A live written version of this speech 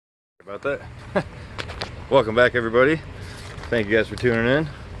About that. Welcome back, everybody. Thank you guys for tuning in.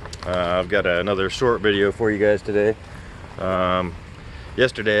 I've got another short video for you guys today.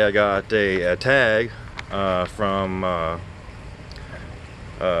 Yesterday I got a tag from a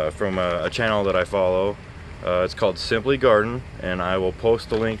channel that I follow. It's called Simply Garden, and I will post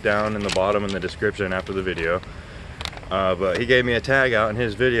the link down in the bottom in the description after the video. But he gave me a tag out in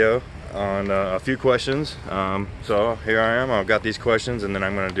his video on a few questions, so here I am. I've got these questions, and then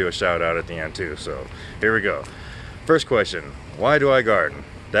I'm going to do a shout out at the end too. So here we go. First question: why do I garden?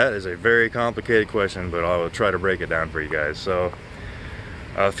 That is a very complicated question, but I will try to break it down for you guys. So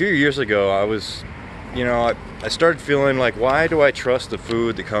a few years ago, I was, I started feeling like, why do I trust the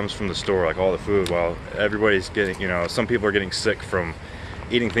food that comes from the store, like all the food, while everybody's getting, some people are getting sick from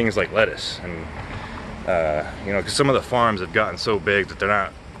eating things like lettuce, and because some of the farms have gotten so big that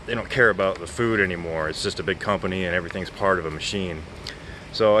they don't care about the food anymore. It's just a big company and everything's part of a machine.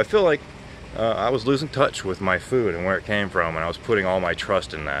 So I feel like I was losing touch with my food and where it came from, and I was putting all my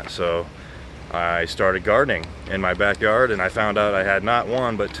trust in that. So I started gardening in my backyard, and I found out I had not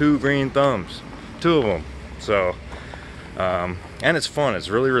one but two green thumbs, two of them. So and it's fun, it's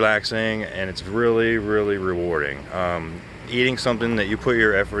really relaxing, and it's really rewarding. Eating something that you put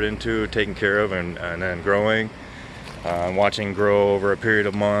your effort into taking care of and then growing, watching grow over a period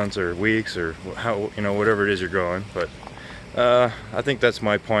of months or weeks, or whatever it is you're growing. But I think that's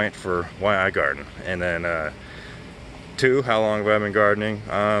my point for why I garden. And then two, how long have I been gardening?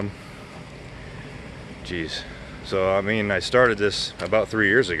 Geez, so I started this about 3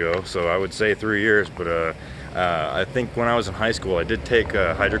 years ago, so I would say 3 years. But I think when I was in high school, I did take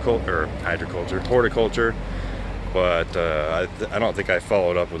horticulture, but I don't think I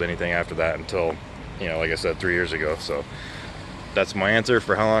followed up with anything after that until, like I said, 3 years ago. So that's my answer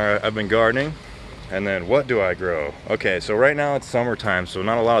for how long I've been gardening. And then what do I grow? Okay, so right now it's summertime, so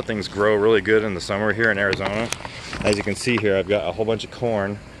not a lot of things grow really good in the summer here in Arizona. As you can see here, I've got a whole bunch of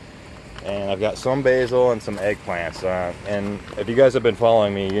corn, and I've got some basil and some eggplants. And if you guys have been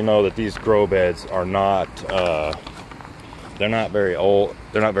following me, you know that these grow beds are not, they're not very old.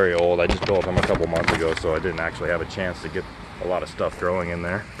 They're not very old. I just built them a couple months ago, so I didn't actually have a chance to get a lot of stuff growing in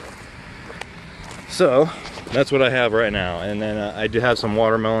there. So that's what I have right now. And then I do have some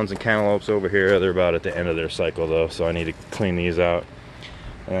watermelons and cantaloupes over here. They're about at the end of their cycle though, so I need to clean these out.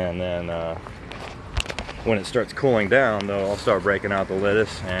 And then when it starts cooling down though, I'll start breaking out the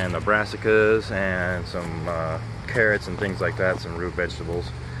lettuce and the brassicas and some carrots and things like that, some root vegetables.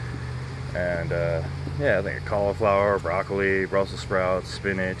 And yeah, I think cauliflower, broccoli, Brussels sprouts,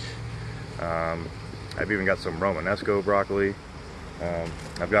 spinach. I've even got some Romanesco broccoli.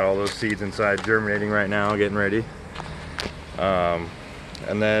 I've got all those seeds inside germinating right now, getting ready. And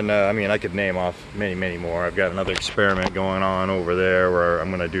then, I could name off many more. I've got another experiment going on over there where I'm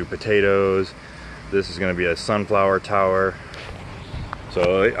going to do potatoes. This is going to be a sunflower tower.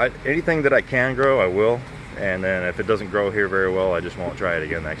 So anything that I can grow, I will. And then if it doesn't grow here very well, I just won't try it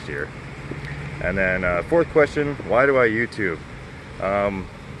again next year. And then fourth question, why do I YouTube?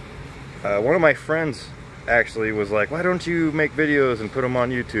 One of my friends actually was like, why don't you make videos and put them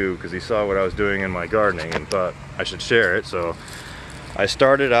on YouTube? Because he saw what I was doing in my gardening and thought I should share it. So I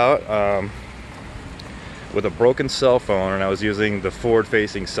started out with a broken cell phone, and I was using the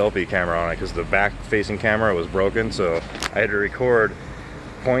forward-facing selfie camera on it because the back-facing camera was broken. So I had to record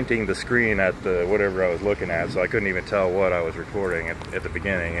pointing the screen at the whatever I was looking at, so I couldn't even tell what I was recording at the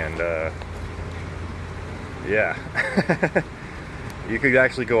beginning. And yeah. You could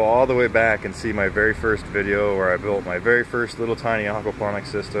actually go all the way back and see my very first video where I built my very first little tiny aquaponics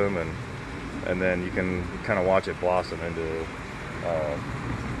system, and then you can kind of watch it blossom into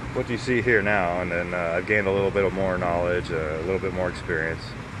what you see here now. And then I've gained a little bit more knowledge, a little bit more experience.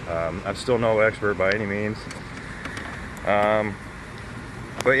 I'm still no expert by any means,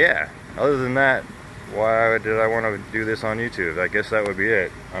 but yeah, other than that, why did I want to do this on YouTube? I guess that would be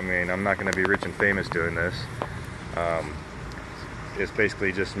it. I'm not going to be rich and famous doing this. It's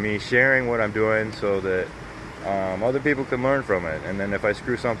basically just me sharing what I'm doing so that other people can learn from it. And then if I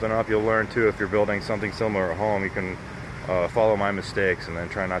screw something up, you'll learn too. If you're building something similar at home, you can follow my mistakes and then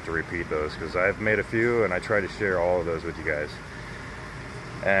try not to repeat those, because I've made a few and I try to share all of those with you guys.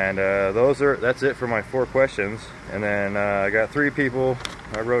 And that's it for my 4 questions. And then I got 3 people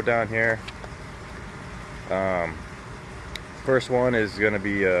I wrote down here. First one is going to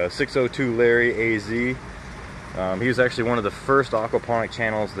be 602 Larry AZ. He was actually one of the first aquaponic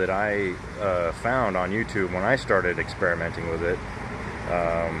channels that I found on YouTube when I started experimenting with it.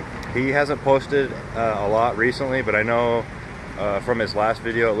 He hasn't posted a lot recently, but I know from his last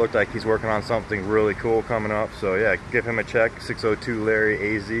video it looked like he's working on something really cool coming up. So yeah, give him a check, 602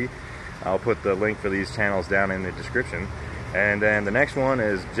 Larry AZ. I'll put the link for these channels down in the description. And then the next one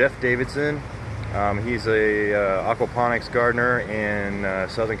is Jeff Davidson. He's a aquaponics gardener in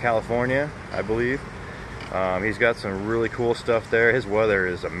Southern California, I believe. He's got some really cool stuff there. His weather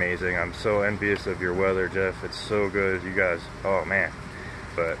is amazing. I'm so envious of your weather, Jeff. It's so good, you guys. Oh man.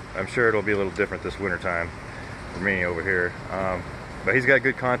 But I'm sure it'll be a little different this winter time for me over here. But he's got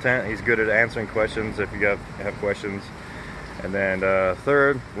good content. He's good at answering questions if you have questions. And then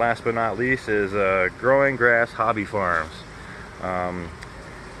third, last but not least, is Growing Grass Hobby Farms.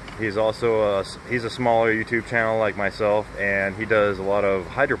 He's also he's a smaller YouTube channel like myself, and he does a lot of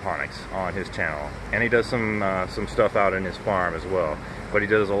hydroponics on his channel, and he does some stuff out in his farm as well. But he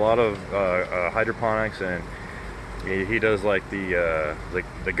does a lot of hydroponics, and he does like the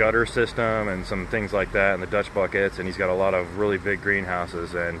gutter system and some things like that, and the Dutch buckets, and he's got a lot of really big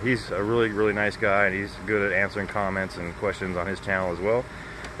greenhouses. And he's a really nice guy, and he's good at answering comments and questions on his channel as well.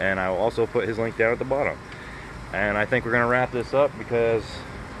 And I will also put his link down at the bottom. And I think we're gonna wrap this up because,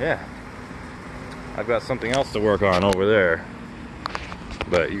 yeah, I've got something else to work on over there.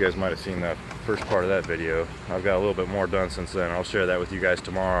 But you guys might have seen that first part of that video. I've got a little bit more done since then. I'll share that with you guys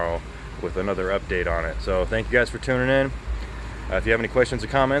tomorrow with another update on it. So thank you guys for tuning in. If you have any questions or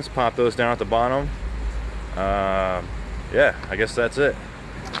comments, pop those down at the bottom. Yeah, I guess that's it.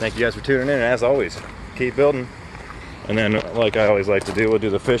 Thank you guys for tuning in, and as always, keep building. And then, like I always like to do, we'll do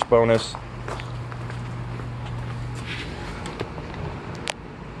the fish bonus